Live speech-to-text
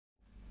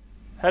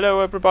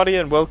Hello everybody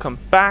and welcome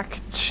back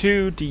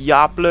to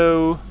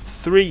Diablo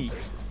 3.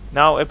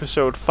 Now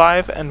episode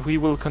 5, and we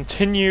will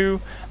continue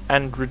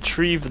and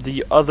retrieve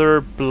the other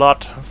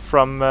blood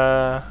from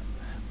the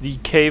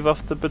Cave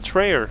of the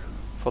Betrayer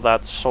for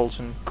that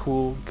Sultan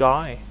cool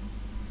guy.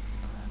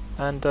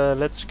 And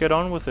let's get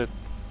on with it.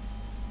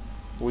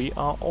 We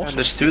are awesome.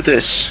 Let's do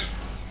this.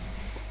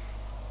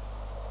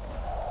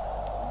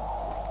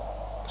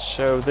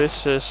 So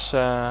this is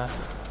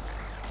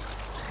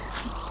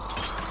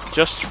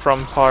just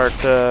from part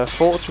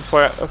 4 to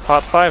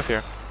part 5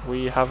 here.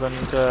 We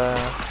haven't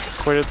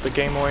quitted the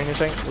game or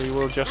anything, we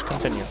will just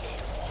continue.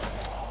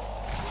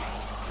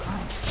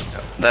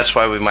 That's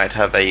why we might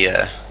have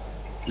a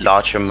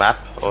larger map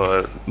or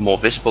a more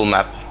visible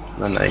map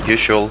than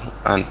usual,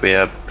 and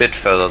we're a bit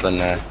further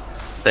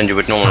than you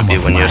would normally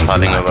be when you're starting over.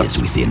 Some of my blood is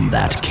within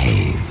that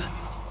cave.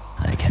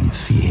 I can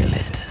feel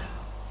it.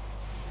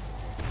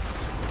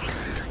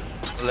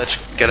 Let's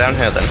get down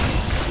here then.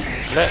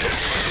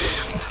 Let's.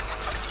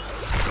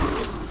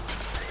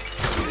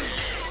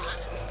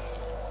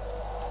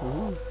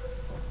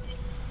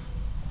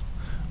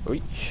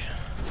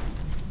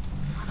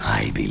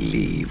 I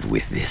believe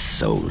with this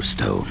soul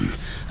stone,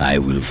 I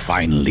will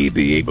finally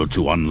be able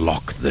to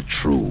unlock the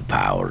true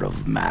power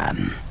of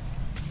man.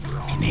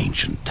 In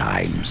ancient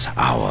times,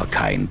 our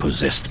kind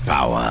possessed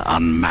power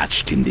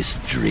unmatched in this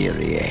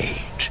dreary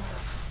age.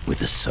 With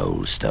the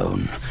soul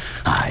stone,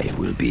 I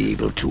will be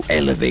able to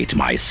elevate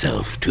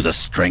myself to the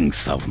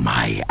strength of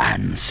my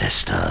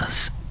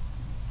ancestors.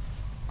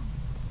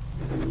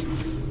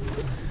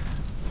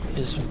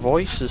 His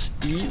voice is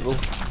evil.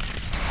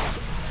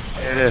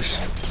 It is.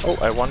 Oh,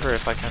 I wonder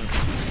if I can...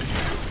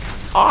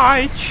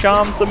 I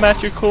charmed the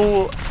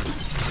magical...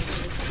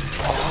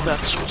 Oh,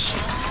 that's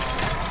awesome.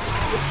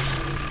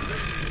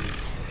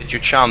 Did you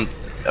charm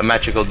a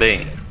magical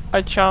being?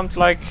 I charmed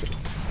like...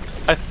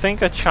 I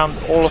think I charmed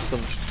all of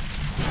them.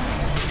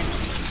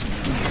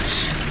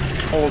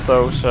 All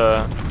those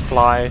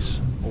flies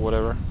or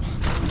whatever.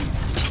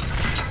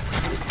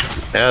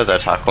 Yeah,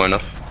 that's hardcore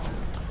enough.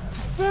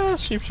 Yeah,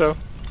 seems so.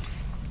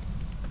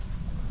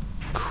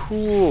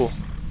 Cool.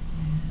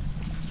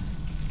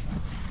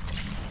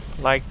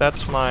 Like,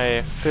 that's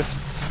my 5th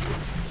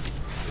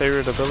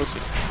favorite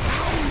ability.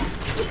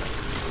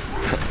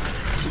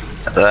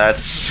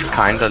 That's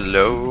kinda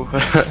low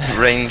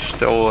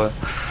ranged, or...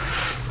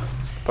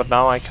 But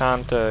now I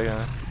can't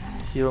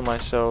heal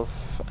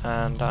myself,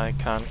 and I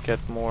can't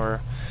get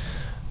more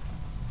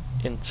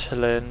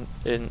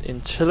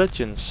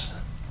intelligence.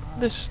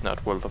 This is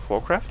not World of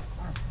Warcraft.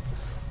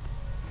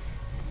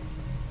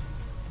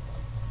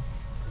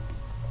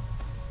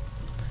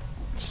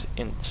 It's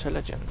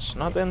intelligence,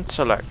 not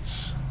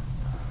intellect.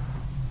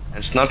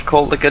 It's not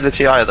called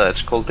agility either,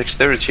 it's called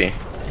dexterity.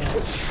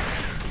 Yes.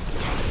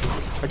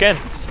 Again!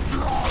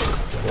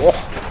 Oh!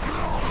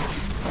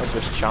 I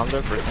just charmed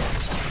everything.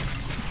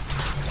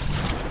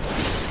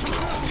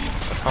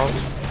 How?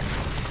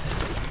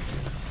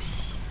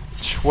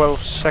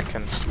 12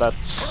 seconds,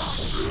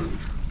 that's...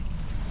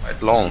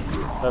 Quite long.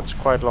 That's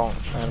quite long,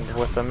 and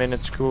with a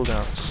minute's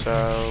cooldown,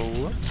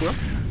 so...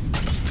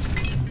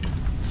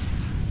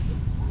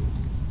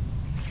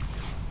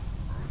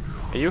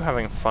 Are you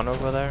having fun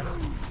over there?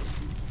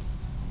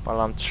 While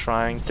I'm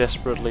trying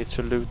desperately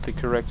to loot the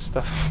correct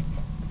stuff.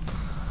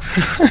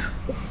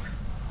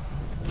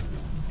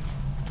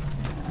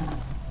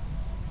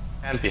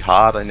 Can be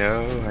hard, I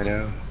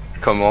know.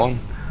 Come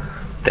on.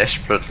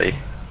 Desperately.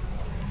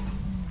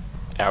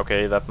 Yeah,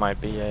 okay, that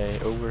might be a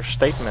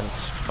overstatement,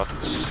 but...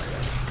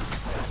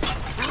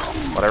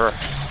 whatever.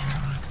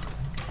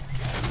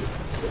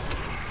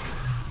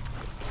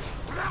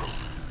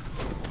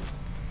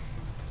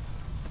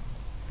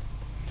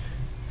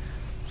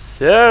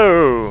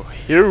 So,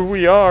 here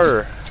we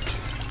are.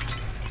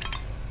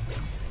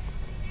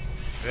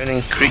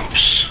 Burning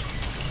creeps.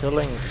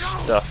 Killing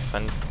stuff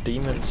and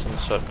demons and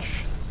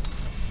such.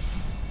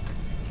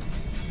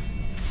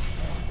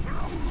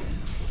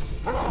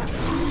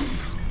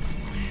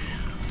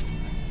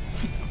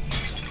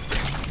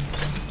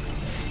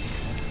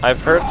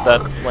 I've heard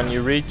that when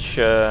you reach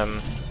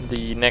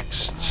the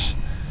next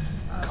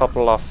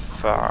couple of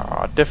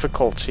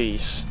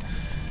difficulties,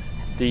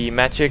 the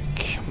magic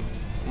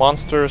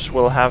monsters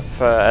will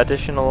have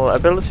additional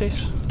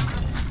abilities.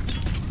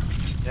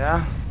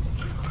 Yeah.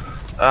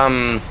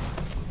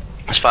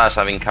 As far as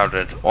I've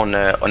encountered on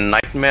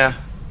Nightmare,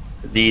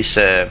 these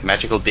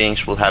magical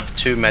beings will have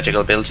 2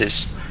 magical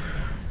abilities.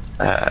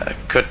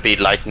 Could be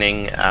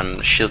lightning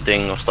and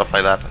shielding or stuff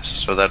like that,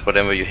 so that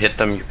whenever you hit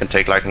them you can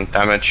take lightning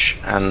damage,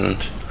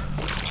 and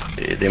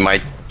they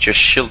might just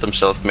shield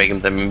themselves, making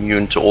them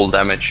immune to all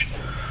damage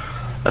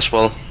as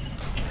well.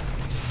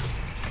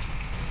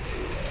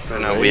 So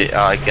now we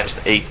are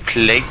against a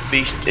plague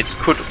beast. It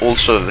could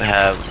also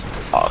have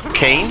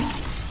arcane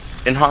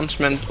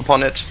enhancement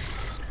upon it,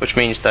 which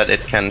means that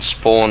it can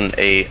spawn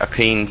a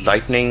arcane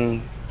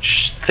lightning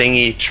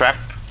thingy trap,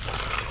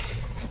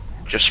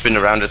 just spin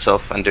around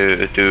itself and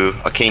do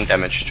arcane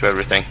damage to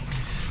everything.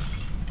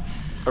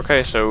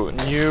 Okay, so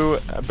new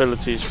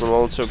abilities will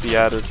also be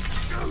added.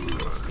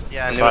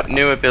 Yeah,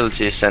 new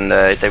abilities, and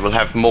they will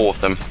have more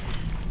of them.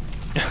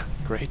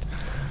 Great.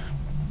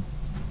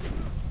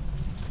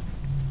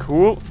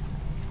 Cool.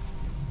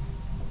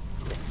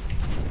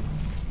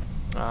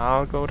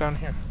 I'll go down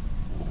here.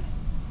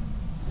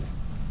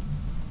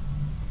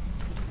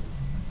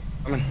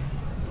 Come in.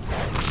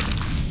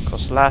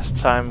 Because last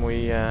time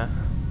we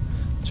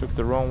took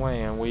the wrong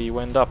way and we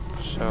went up,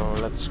 so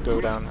let's go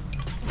down.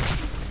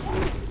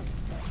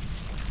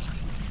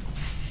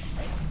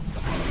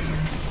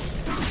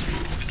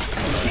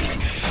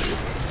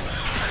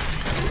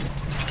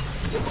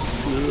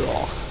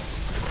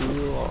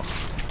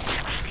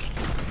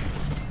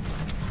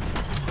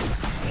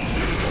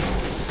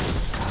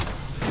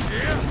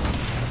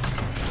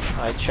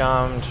 I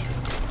charmed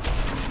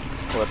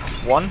what,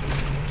 1?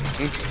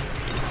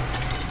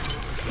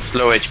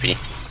 Low HP.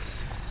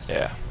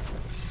 Yeah.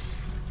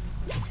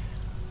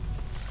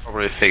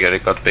 Probably figured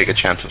it got a bigger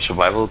chance of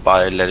survival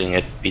by letting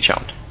it be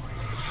charmed.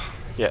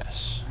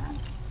 Yes.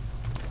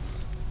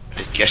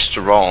 It guessed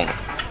wrong.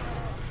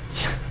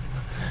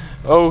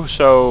 Oh,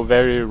 so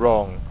very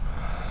wrong.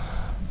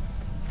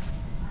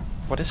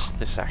 What is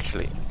this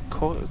actually?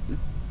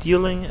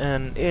 Dealing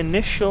an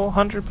initial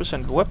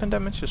 100% weapon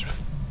damage as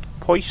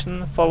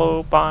poison,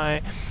 followed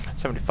by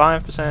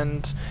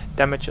 75%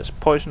 damage as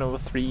poison over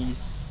 3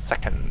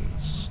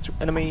 seconds to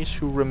enemies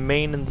who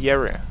remain in the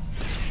area.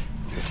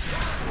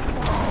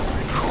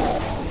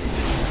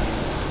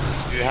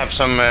 Do you have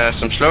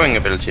some slowing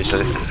abilities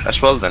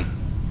as well then?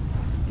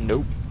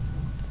 Nope.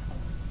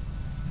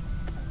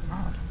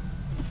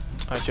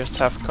 I just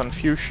have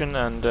confusion,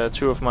 and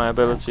 2 of my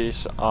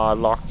abilities are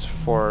locked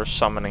for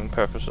summoning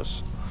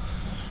purposes.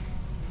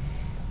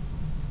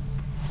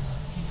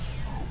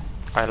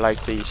 I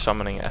like the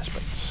summoning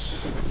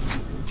aspects.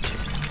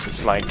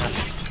 It's like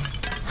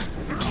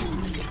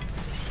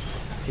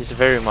he's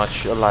very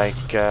much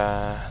like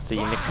the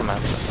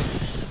necromancer.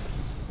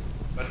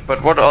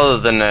 But what other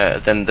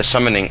than the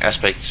summoning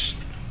aspects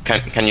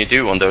can you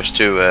do on those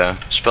 2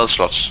 spell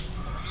slots?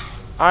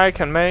 I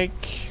can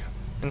make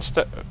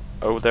instead.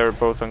 Oh, they're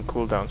both on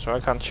cooldown, so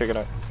I can't check it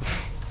out.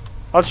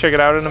 I'll check it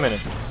out in a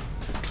minute.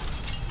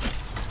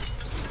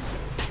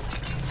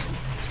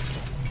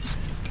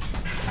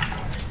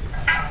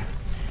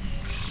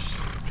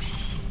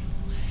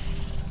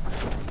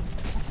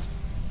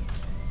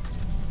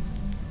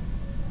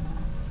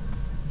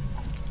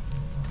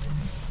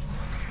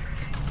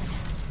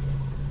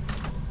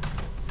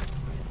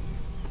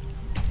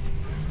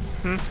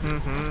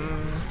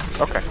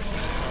 Okay.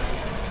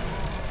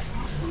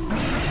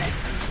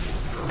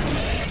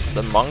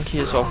 The monkey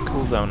is off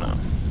cooldown now.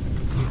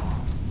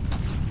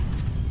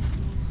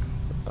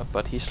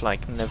 But he's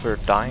like never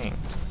dying.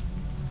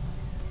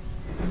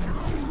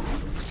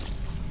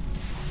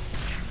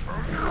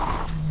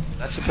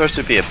 That's supposed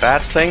to be a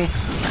bad thing?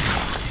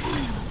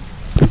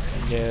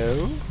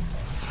 No.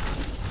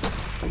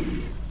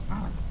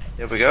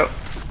 Here we go.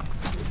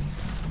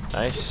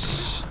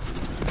 Nice.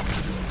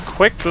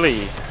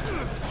 Quickly.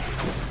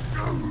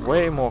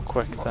 Way more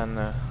quick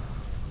than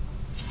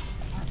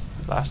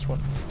last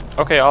one.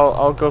 Okay,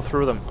 I'll go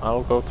through them.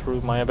 I'll go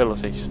through my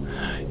abilities.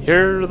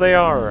 Here they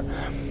are.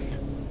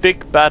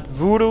 Big Bad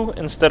Voodoo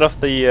instead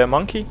of the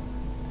monkey,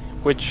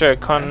 which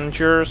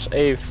conjures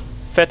a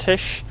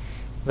fetish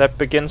that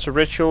begins a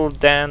ritual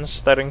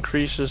dance that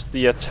increases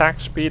the attack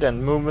speed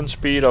and movement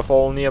speed of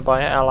all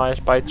nearby allies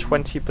by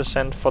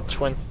 20% for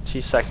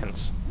 20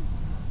 seconds.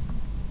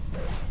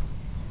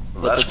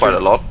 That's quite a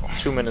lot.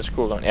 2 minutes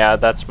cooldown. Yeah,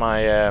 that's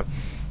my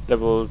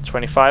level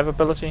 25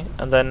 ability.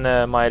 And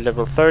then my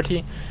level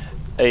 30,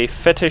 a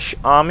fetish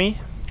army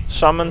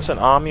summons an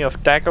army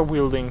of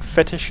dagger-wielding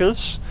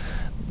fetishes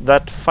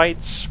that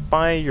fights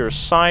by your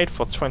side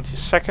for 20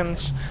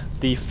 seconds.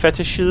 The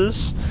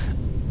fetishes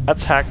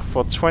attack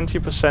for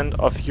 20%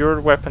 of your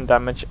weapon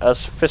damage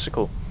as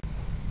physical.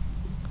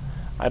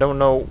 I don't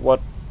know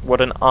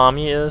what an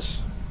army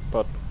is,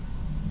 but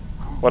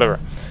whatever.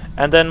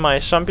 And then my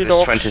zombie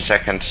dogs. 20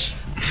 seconds.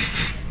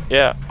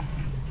 Yeah,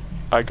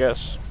 I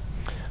guess.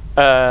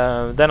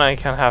 Then I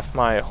can have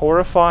my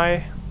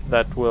horrify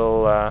that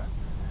will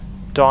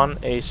don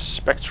a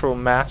spectral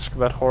mask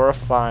that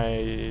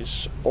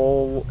horrifies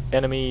all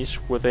enemies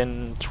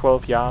within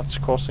 12 yards,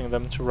 causing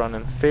them to run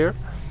in fear.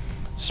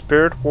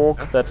 Spirit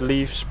walk that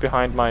leaves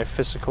behind my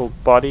physical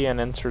body and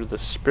enter the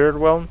spirit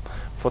realm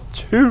for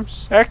 2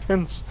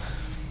 seconds.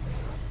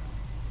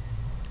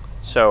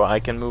 So I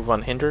can move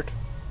unhindered.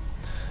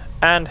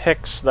 And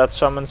hex that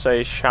summons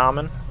a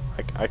shaman.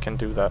 I can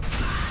do that.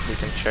 We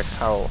can check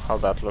how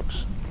that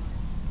looks.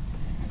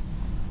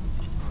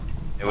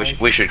 Yeah,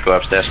 we should go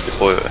upstairs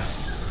before.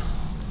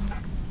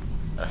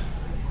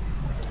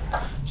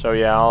 So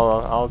yeah,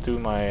 I'll do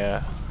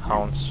my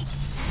hounds.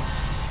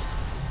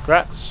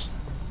 Grats.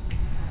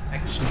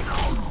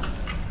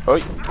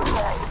 Oi.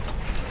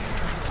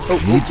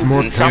 Oh, Needs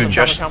more time.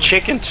 Just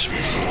chickened.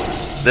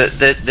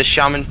 The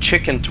shaman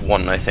chickened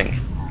one, I think.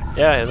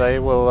 Yeah, they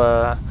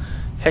will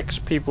Hex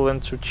people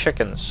into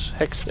chickens.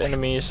 Hexed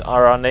enemies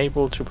are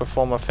unable to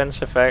perform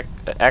offensive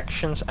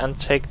actions and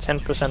take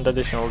 10%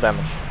 additional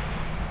damage.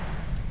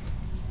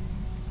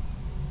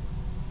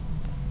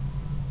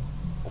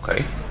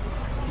 Okay.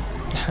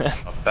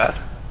 Not bad.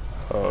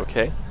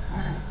 Okay.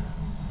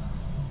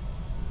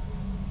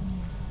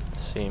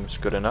 Seems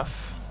good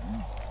enough.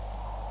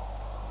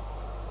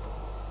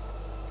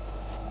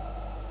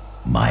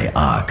 My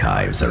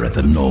archives are at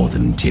the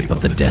northern tip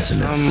of the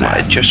desolate sands.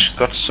 I just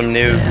got some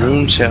new There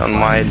runes here on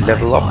my find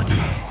level up. body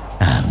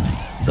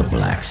and the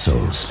Black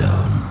Soul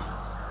Stone.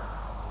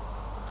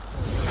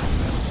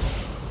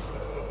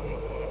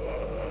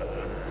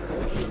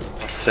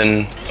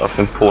 Nothing of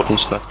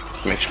importance that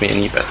makes me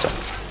any better.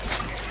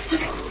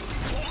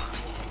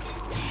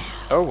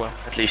 Oh well.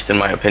 At least in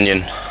my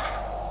opinion.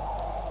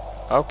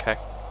 Okay.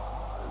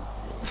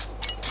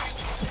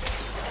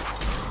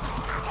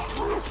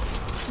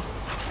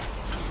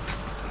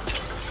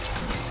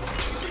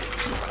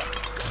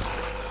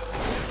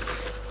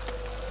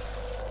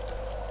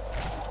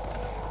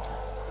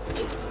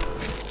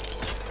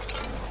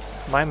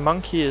 My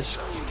monkey is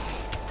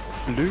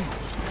blue.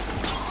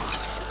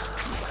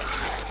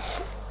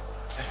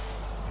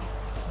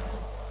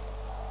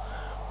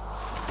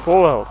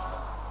 Full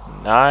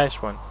health.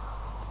 Nice one.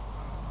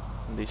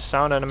 And the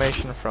sound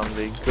animation from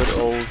the good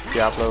old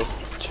Diablo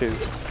 2.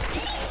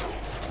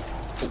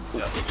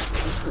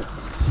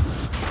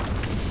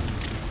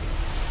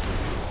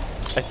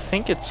 I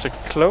think it's a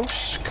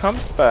close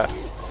combat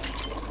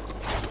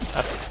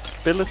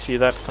ability,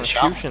 that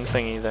confusion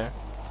thingy there.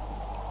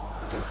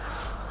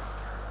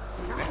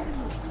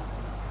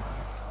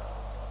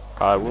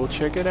 I will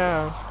check it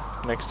out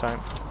next time.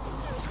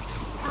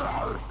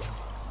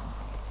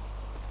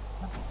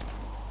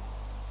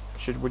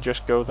 Should we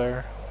just go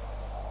there?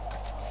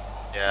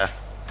 Yeah.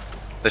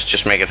 Let's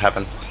just make it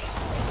happen.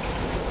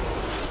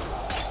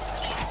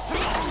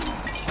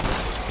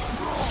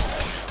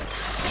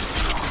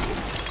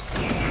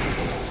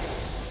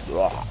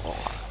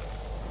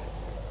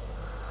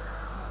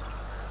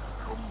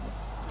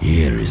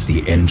 Here is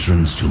the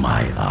entrance to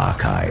my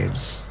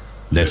archives.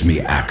 Let me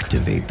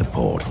activate the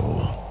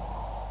portal.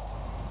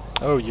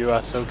 Oh, you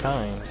are so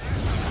kind.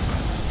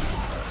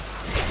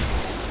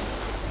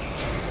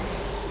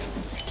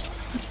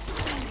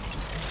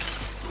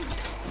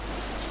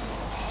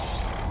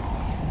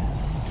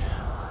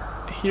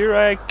 Here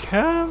I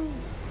come.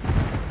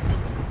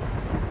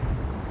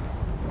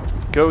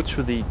 Go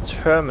to the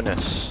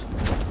terminus.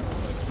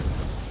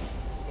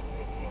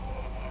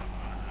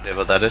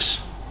 Whatever that is.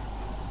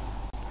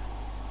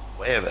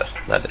 Wherever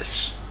that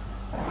is.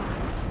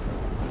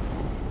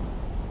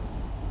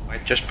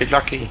 Might just be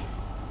lucky.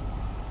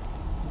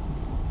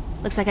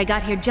 Looks like I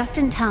got here just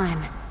in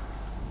time.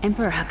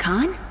 Emperor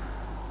Hakan?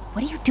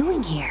 What are you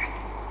doing here?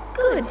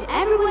 Good,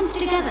 everyone's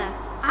together.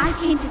 I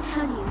came to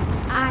tell you,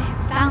 I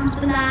have found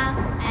Bilal,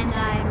 and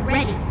I am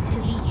ready to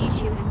lead you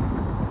to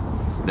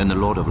him. Then the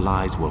Lord of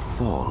Lies will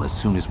fall as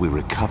soon as we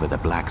recover the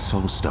Black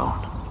Soul Stone.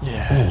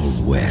 Yes.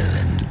 All well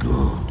and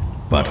good.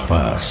 But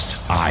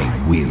first, I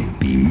will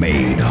be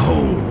made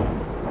whole.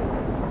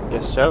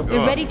 Guess so.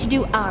 We're ready to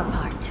do our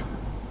part.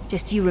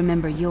 Just you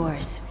remember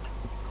yours.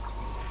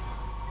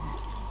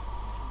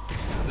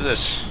 Do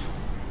this.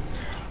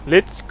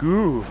 Let's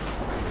go.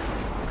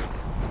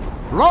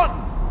 Run!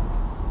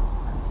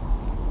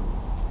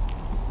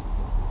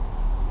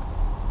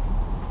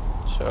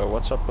 So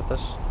what's up with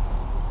this?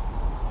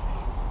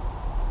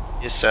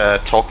 He's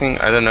talking.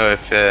 I don't know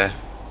if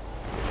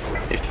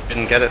you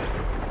didn't get it.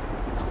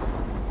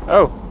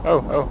 Oh.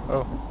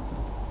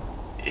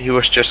 He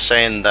was just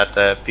saying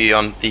that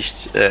beyond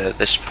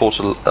this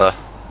portal,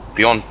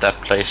 beyond that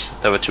place,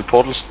 there were two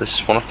portals. This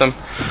is one of them,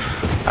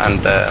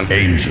 and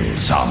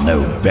Angels are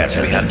no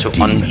better we had than to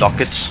demons. unlock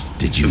it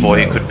Did you before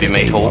know he could be that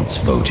made they whole? once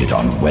voted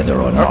on whether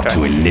or not Okay.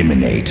 to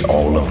eliminate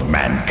all of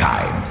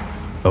mankind?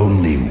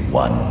 Only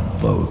one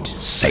vote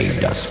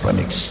saved us from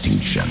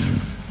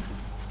extinction.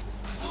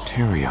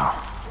 Tyrael.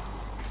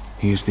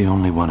 He is the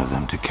only one of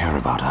them to care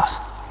about us.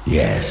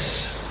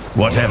 Yes,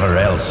 whatever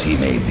else he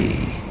may be,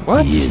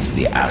 What? he is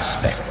the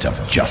aspect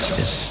of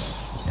justice,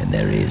 and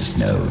there is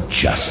no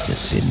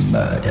justice in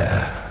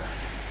murder.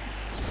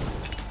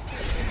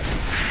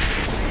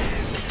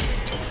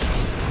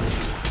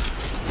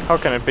 How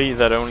can it be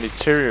that only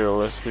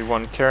Tyrael is the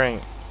one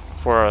caring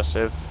for us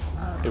if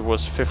it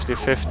was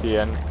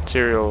 50-50 and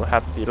Tyrael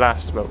had the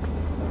last vote?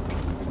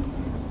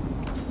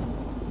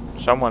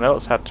 Someone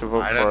else had to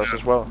vote I for don't us know.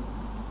 as well.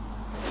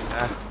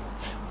 Yeah.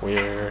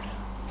 Weird.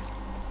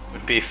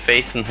 Would be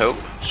faith and hope,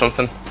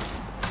 something.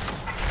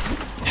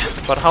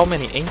 But how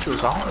many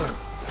angels are there?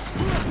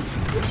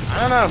 I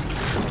don't know.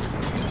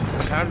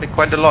 Apparently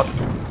quite a lot.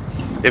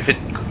 If it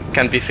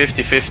can be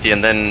 50-50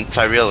 and then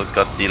Tyrael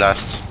got the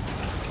last.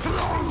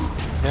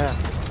 Yeah.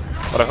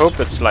 But I hope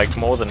it's like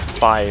more than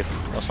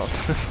 5 or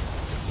something.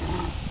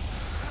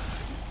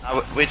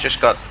 We just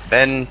got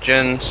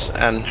vengeance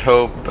and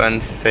hope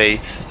and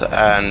faith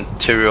and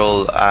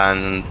Tyrael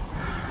and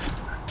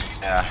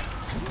yeah.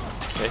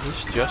 Yeah,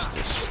 he's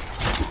justice.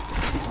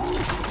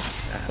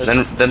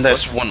 Then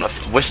there's one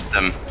of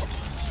wisdom,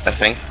 I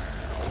think.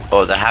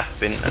 Or there have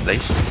been, at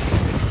least.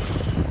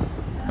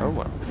 Oh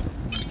well.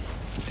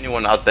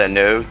 Anyone out there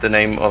know the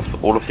name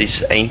of all of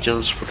these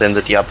angels within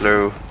the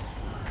Diablo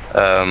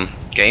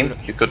game?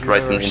 You could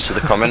write them into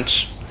the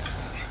comments.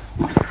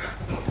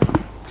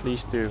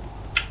 Please do.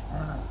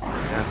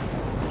 Yeah.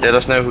 Let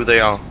us know who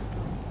they are.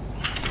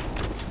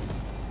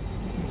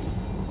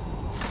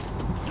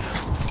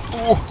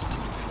 Oh,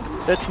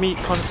 let me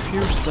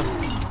confuse them.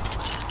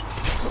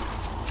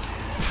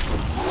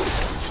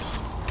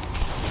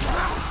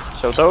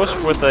 So those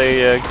with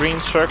a green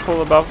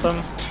circle above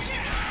them,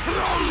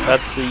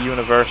 that's the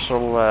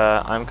universal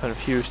I'm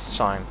confused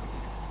sign.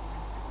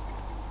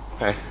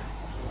 Okay.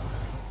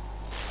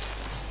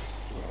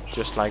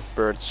 Just like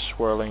birds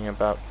swirling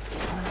about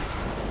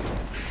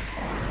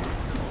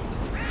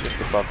just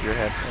above your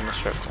head in a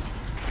circle.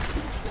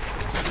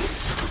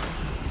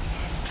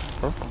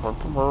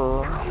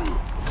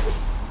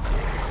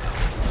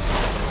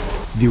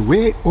 The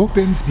way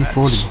opens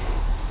before you.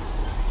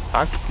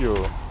 Thank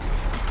you.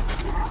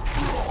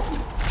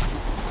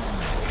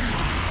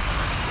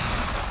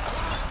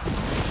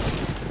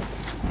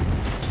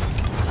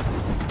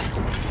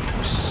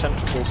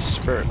 Resentful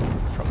spirit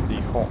from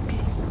the haunt.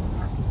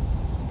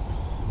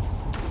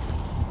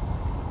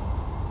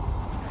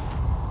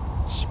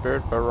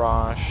 Spirit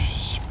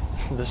barrage.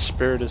 The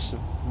spirit is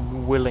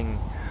willing.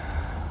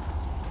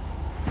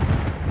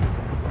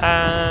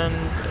 And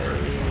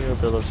a new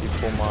ability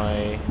for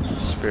my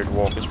spirit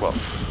walk as well.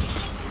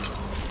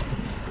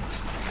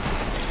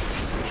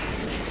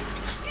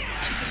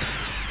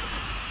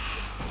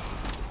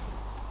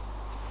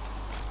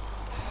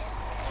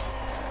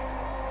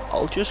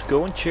 I'll just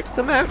go and check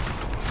them out.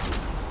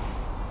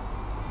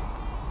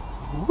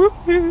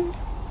 Whoopee!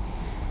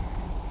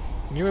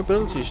 New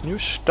abilities, new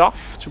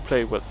stuff to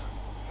play with.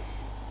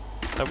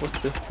 That was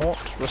the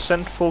haunt.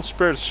 Resentful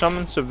spirit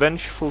summons a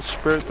vengeful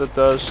spirit that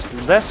does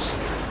less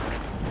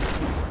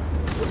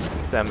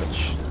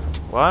damage.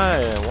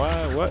 Why?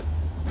 What?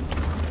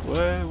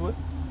 What?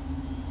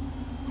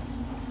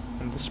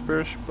 And the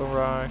spirit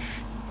barrage.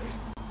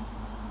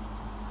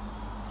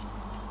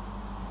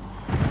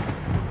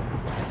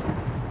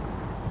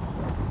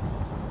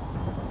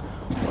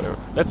 Whatever.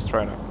 Let's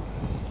try it out.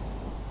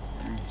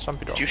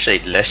 Zombie dog. Did you say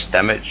less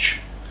damage?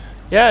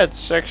 Yeah,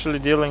 it's actually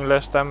dealing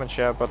less damage,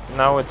 yeah, but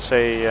now it's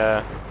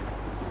a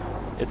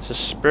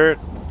spirit.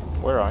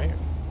 Where are you?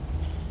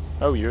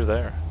 Oh, you're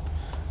there.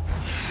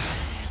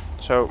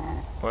 So,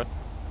 what?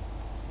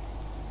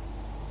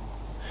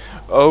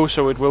 Oh,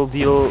 so it will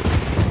deal...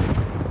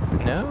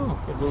 No,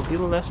 it will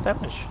deal less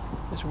damage.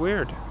 It's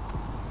weird.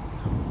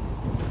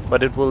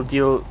 But it will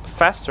deal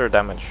faster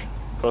damage,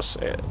 because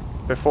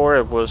before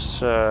it was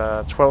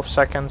 12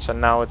 seconds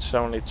and now it's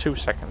only 2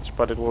 seconds,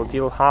 but it will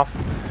deal half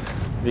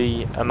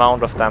the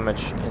amount of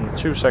damage in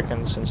 2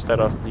 seconds instead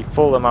of the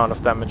full amount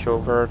of damage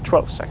over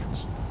 12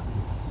 seconds.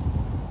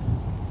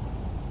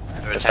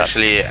 So it's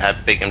actually a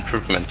big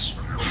improvement.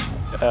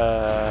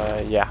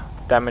 Yeah,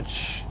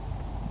 damage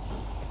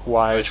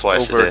wise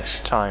over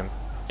time.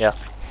 Yeah.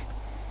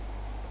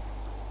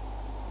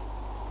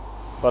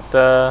 But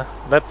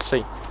let's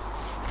see.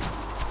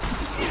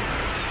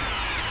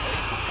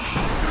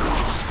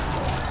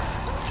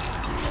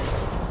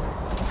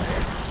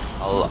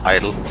 I'll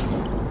idle.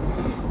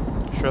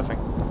 Sure thing.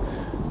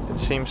 It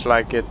seems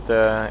like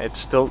it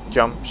still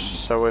jumps,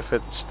 so if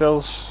it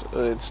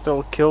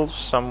still kills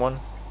someone,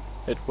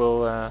 it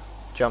will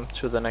jump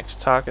to the next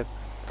target.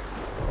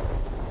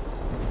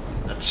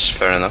 That's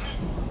fair enough.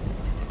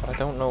 But I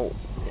don't know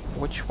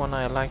which one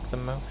I like the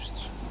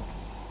most.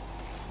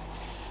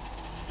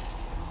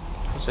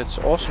 Because it's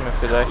awesome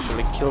if it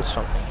actually kills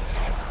something.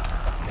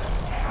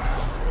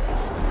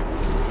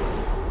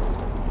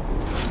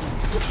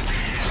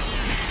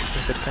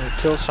 If it can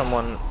kill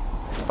someone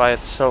by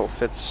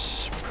itself,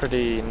 it's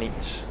pretty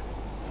neat.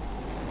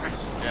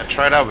 Yeah,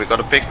 try it out. We got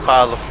a big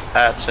pile of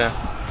ads here.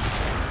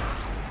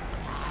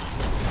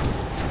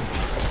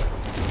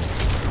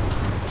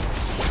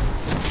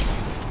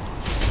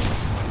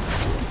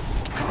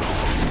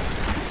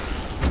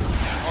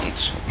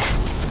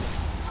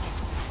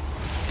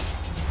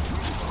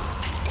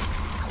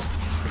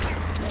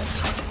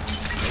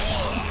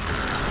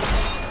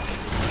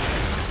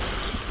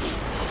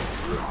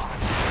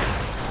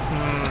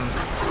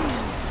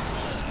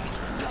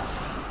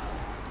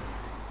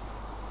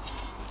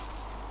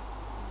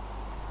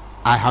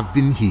 I have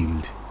been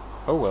healed.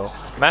 Oh well.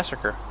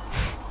 Massacre.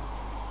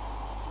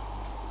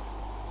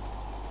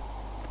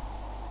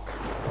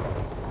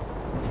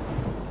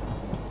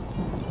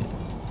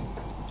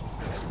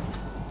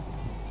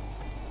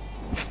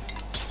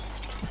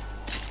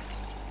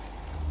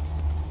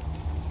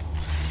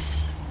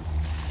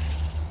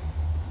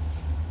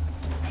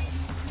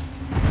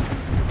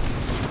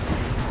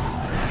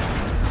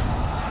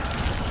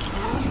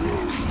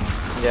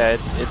 Yeah,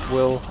 it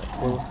will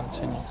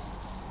continue.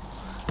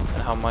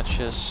 And how much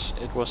is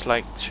it? Was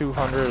like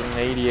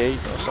 288 or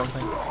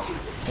something.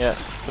 Yeah,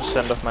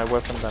 % of my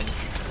weapon damage.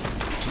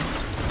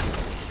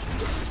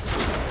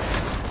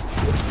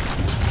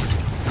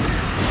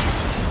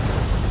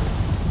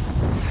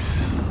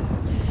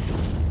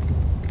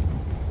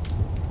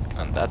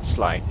 That's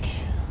like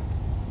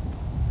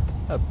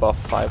above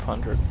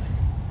 500.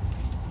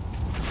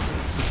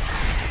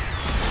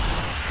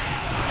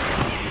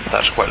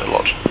 That's quite a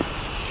lot.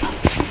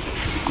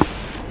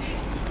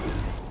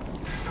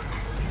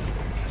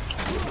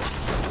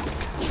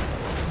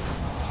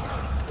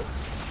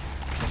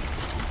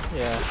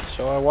 Yeah,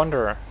 so I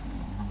wonder.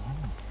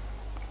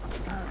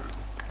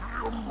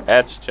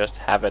 Let's just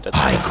have it at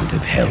I could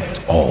have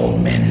helped all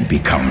men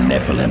become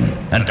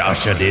Nephilim and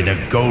ushered in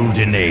a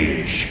golden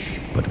age.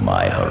 But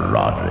my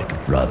Herodic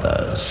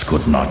brothers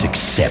could not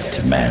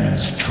accept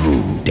man's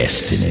true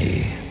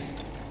destiny.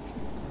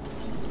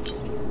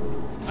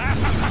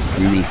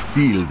 We will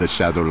seal the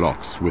Shadow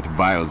Locks with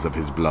vials of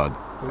his blood,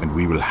 and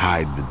we will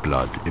hide the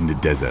blood in the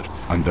desert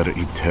under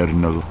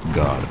eternal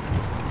guard.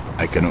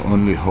 I can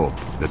only hope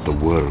that the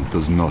world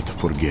does not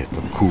forget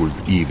of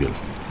Kul's evil,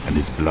 and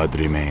his blood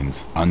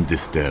remains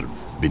undisturbed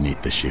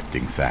beneath the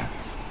shifting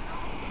sands.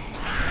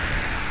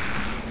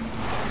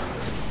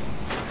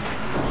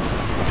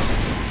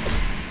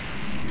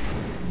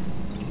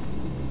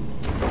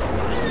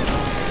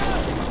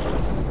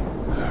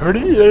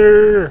 Hurry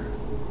there!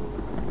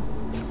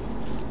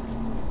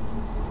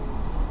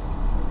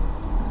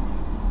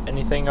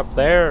 Anything up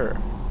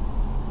there?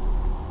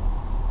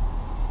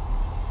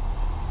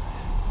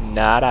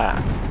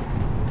 Nada.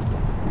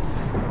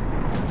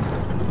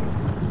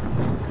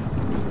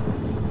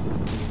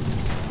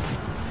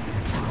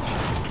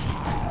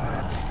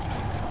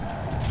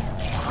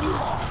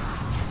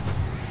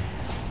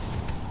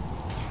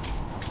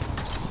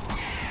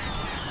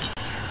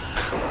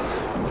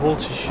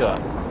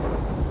 Multi-shot.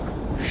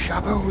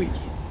 Shabooey.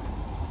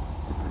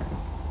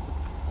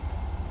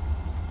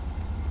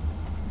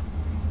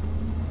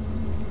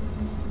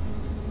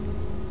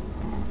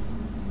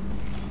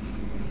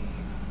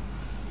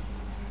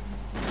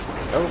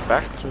 Oh,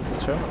 back to the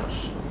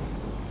terminus.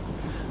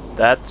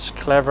 That's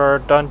clever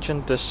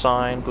dungeon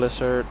design,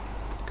 Blizzard.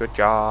 Good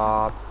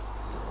job.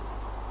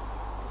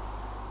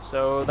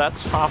 So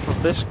that's half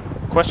of this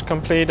quest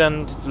complete,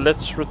 and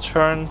let's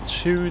return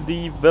to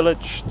the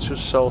village to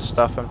sell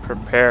stuff and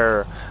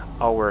prepare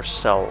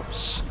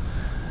ourselves.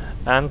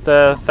 And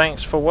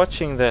thanks for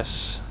watching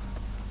this.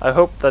 I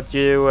hope that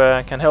you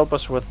can help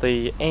us with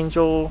the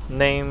angel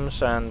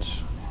names and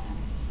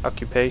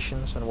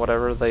occupations and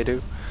whatever they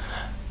do.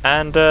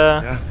 And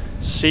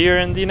see you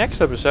in the next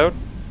episode.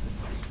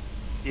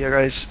 Yeah,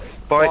 guys.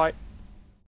 Bye. Bye.